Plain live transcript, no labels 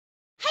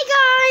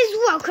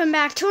welcome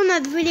back to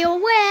another video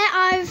where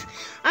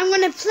I'm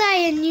gonna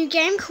play a new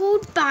game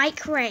called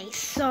Bike Race.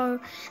 So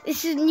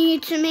this is new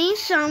to me,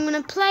 so I'm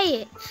gonna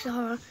play it.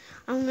 So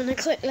I'm gonna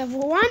click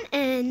level 1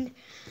 and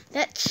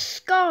let's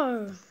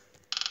go.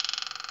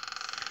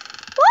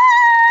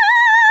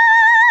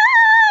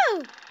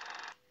 Woo!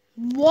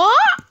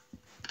 What?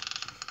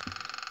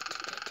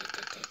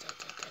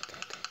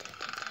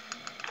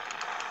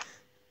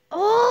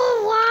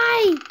 Oh,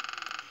 why?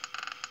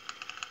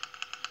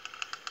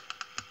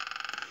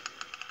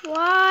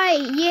 Why?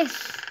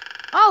 Yes.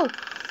 Oh,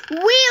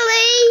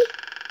 wheelie!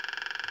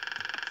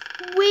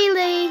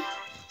 Wheelie.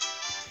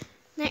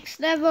 Next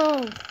level.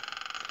 Woo!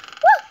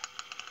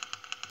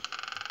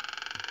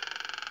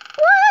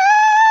 Woo!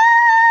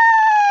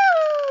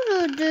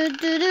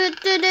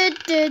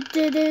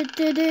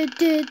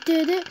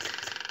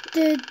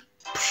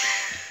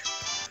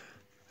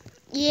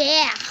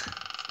 Yeah.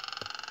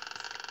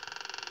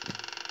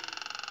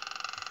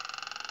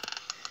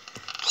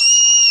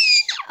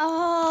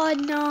 Oh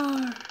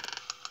no.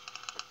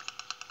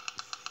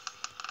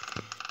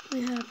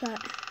 We have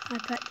that.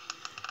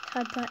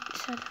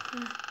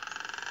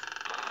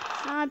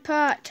 Hard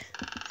part.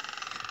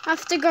 I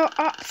have to go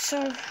up,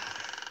 so.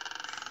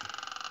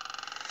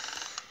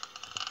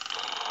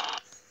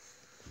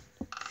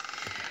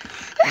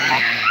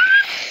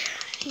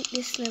 Hit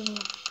this level.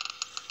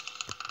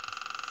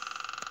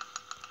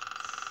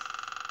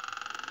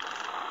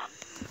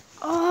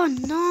 Oh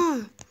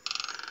no.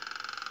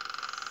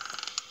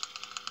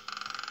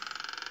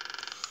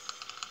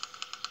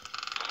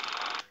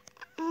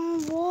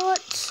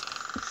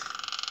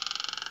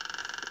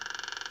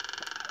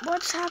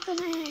 What's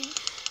happening?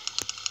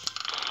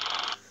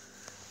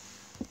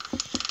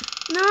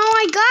 No,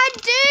 I gotta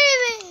do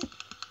it.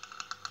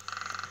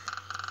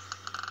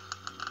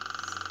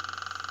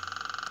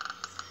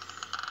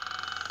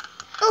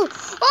 Oh,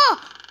 oh!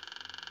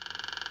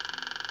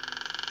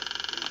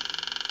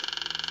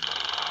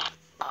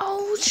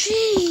 Oh,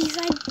 jeez,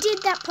 I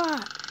did that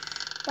part,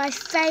 but I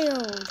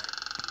failed.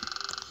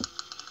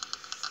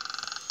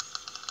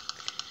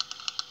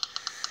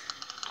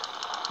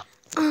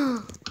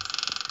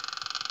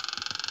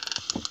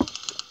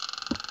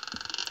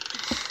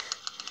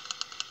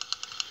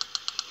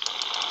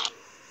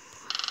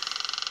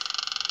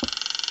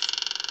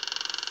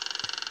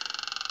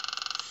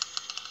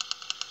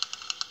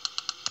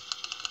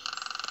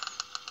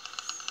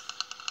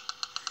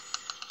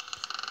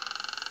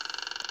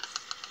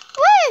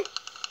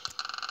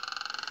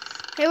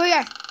 Here we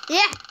go.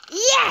 Yeah.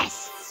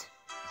 Yes!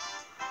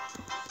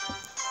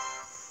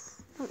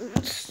 Not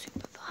a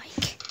super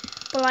bike.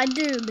 Well, I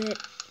do, but it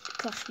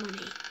costs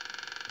money.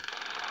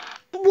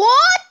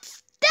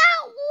 What?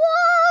 That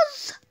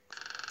was...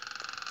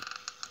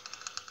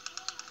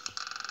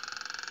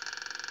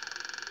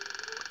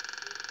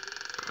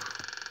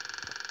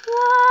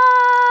 What?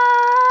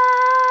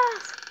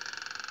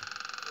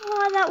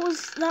 Oh,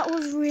 that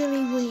was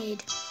really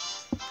weird.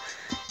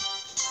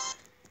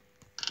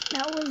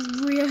 That was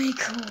really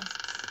cool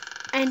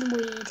and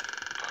weird.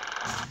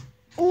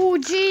 Oh,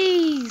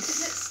 jeez. Is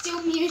it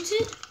still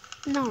muted?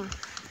 No.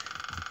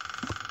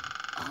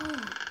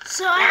 Oh,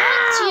 so I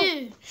hit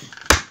you.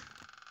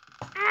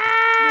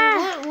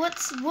 Ah! What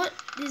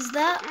is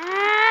that?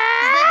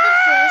 Ah! Is that the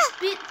first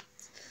bit?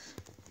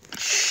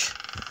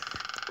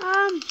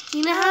 Do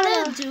you know how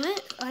to do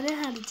it? I know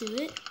how to do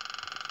it.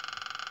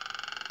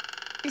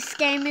 This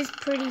game is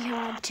pretty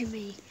hard to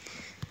me.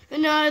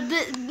 No,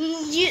 but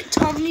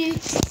Tom, you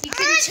can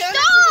turn it to the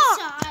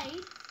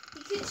side.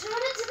 You can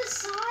turn it to the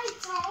side,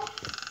 Tom.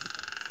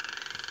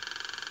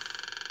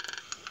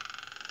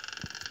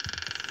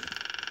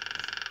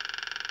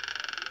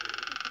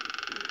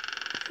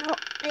 Oh.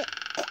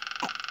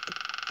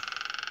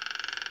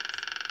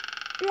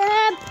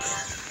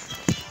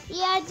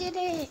 Yeah, I did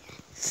it.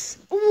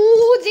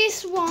 Ooh,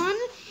 this one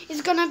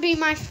is gonna be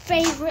my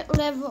favorite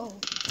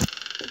level.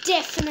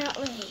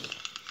 Definitely.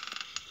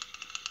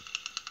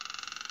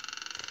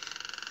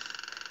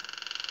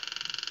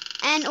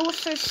 And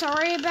also,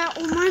 sorry about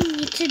all my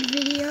muted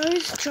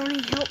videos.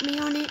 Johnny helped me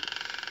on it.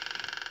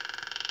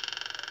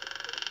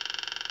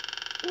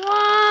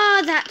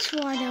 Wow, that's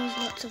why there was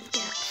lots of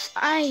gaps.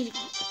 I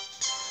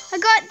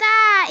got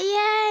that!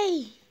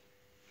 Yay!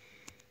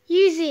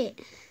 Use it.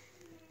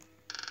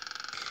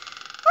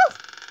 Woo!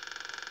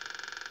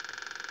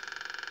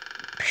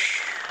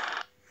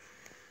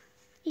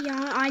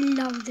 Yeah, I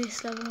love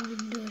this level. I'm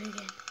gonna do it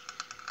again.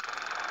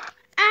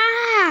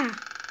 Ah!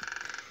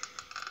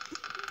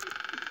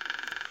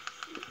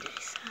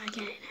 I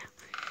get it now.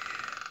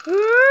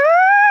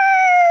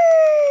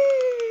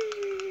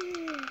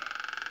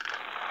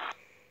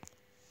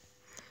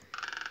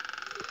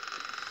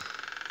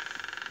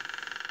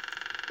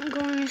 I'm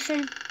going the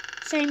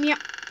same, yep.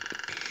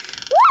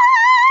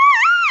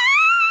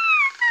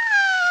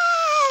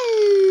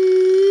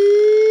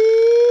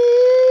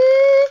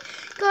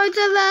 Go to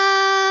the...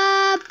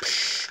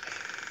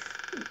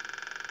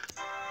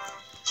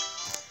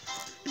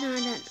 No,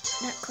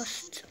 that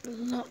costs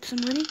lots of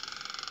money.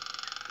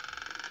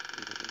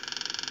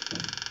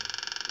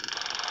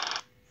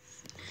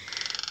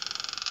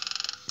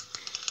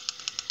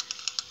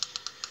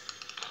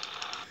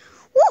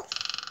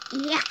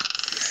 Yeah.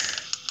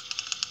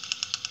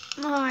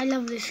 Oh, I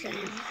love this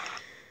game.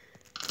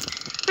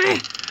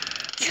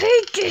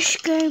 Take this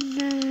game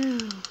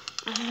now.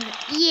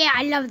 Yeah,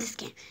 I love this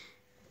game.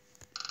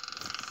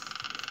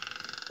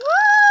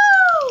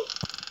 Woo!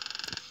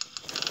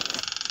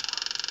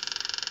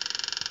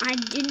 I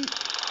didn't.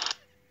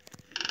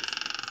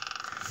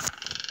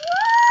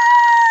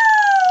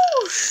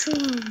 Woo!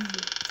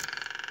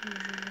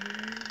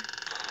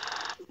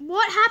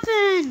 What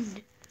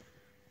happened?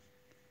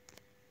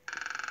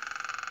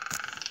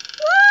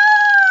 Woo!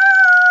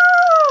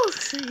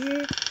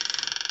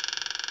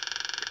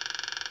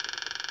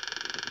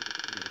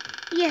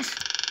 Yes,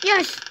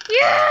 yes,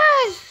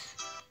 yes!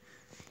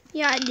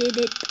 Yeah, I did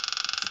it.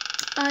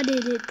 I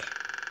did it.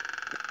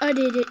 I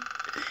did it.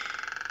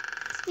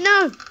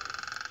 No!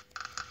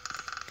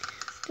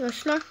 Do a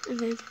slow and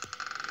then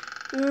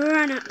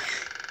run up.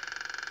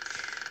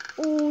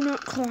 Oh,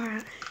 not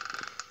quite.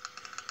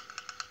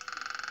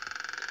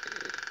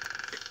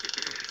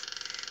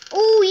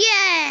 Oh,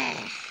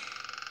 yeah!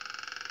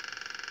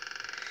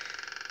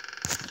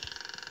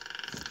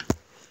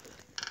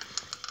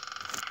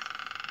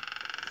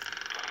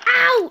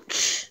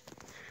 Ouch!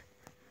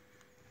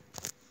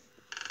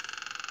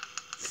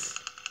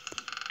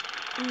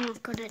 I'm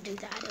not gonna do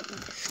that. I'm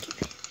gonna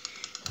skip it.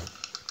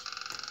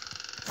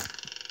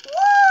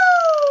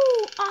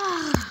 Woo!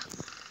 Ah!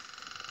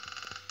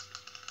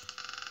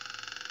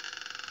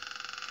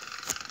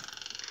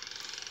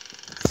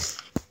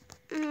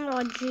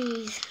 Oh,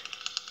 jeez.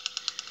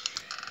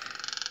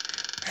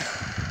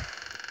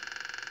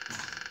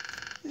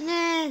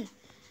 No.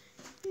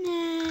 No.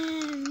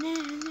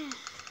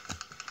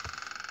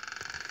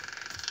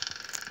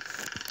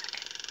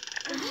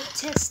 Have you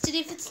tested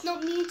if it's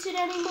not muted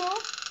anymore?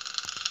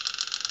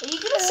 Are you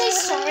going to say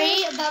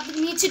sorry about the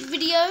muted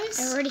videos?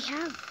 I already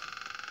have.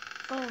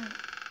 Oh.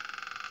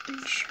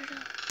 And shut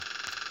up.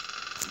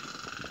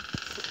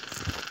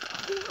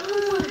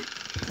 Oh,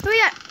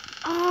 hurry up.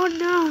 Oh,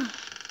 no.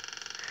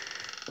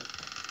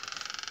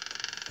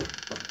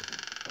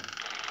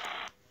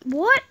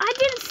 What? I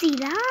didn't see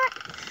that.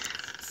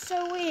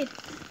 So weird.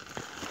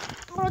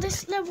 Oh,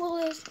 this level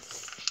is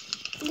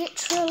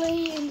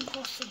literally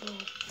impossible.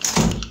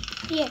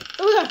 Yeah.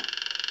 Oh, no.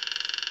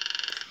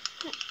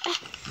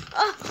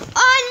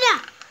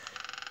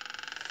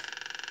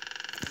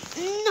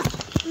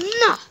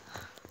 No.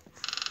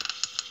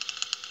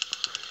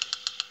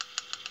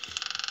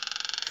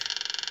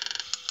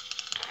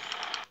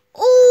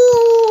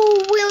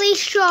 Oh, Willy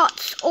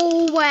shots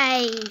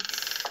always.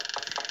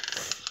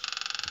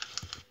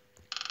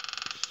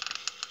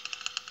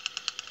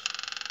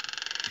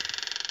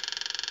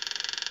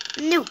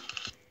 No.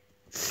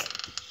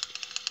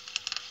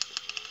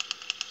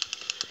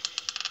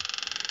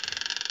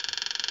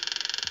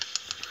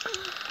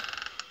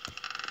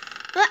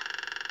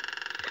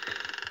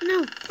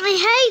 No, I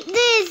hate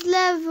this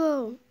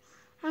level.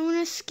 I'm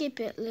gonna skip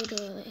it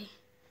literally.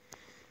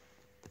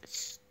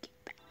 Skip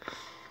it.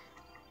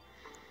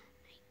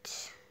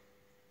 Right.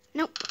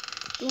 Nope.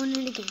 Doing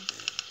it again.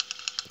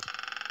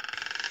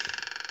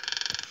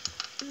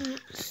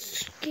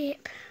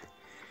 Skip.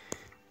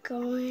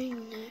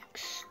 Going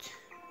next.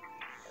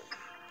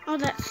 Oh,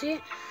 that's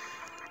it.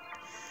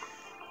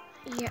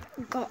 Yep,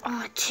 got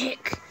our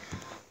tick.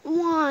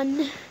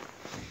 1.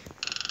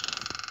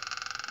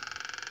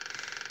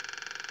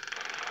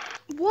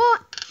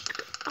 What?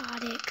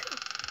 Arctic.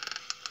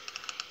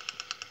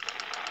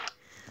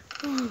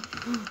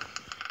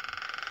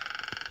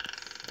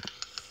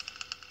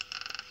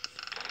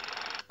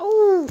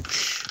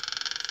 Ouch!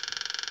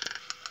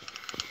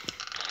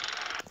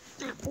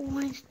 That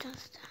always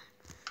does that.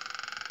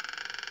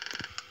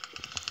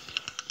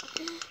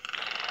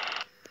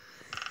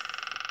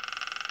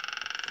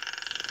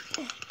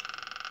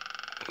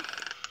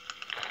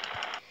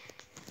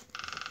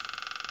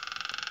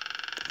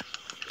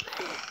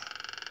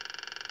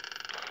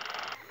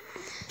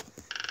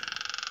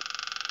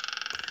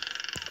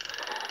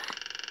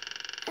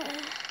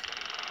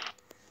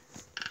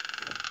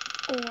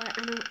 Alright, I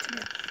know what to do.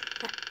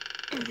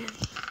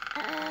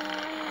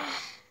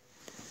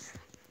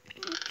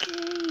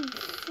 Jeez,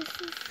 this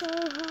is so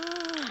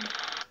hard.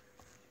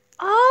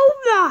 Oh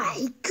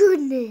my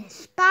goodness!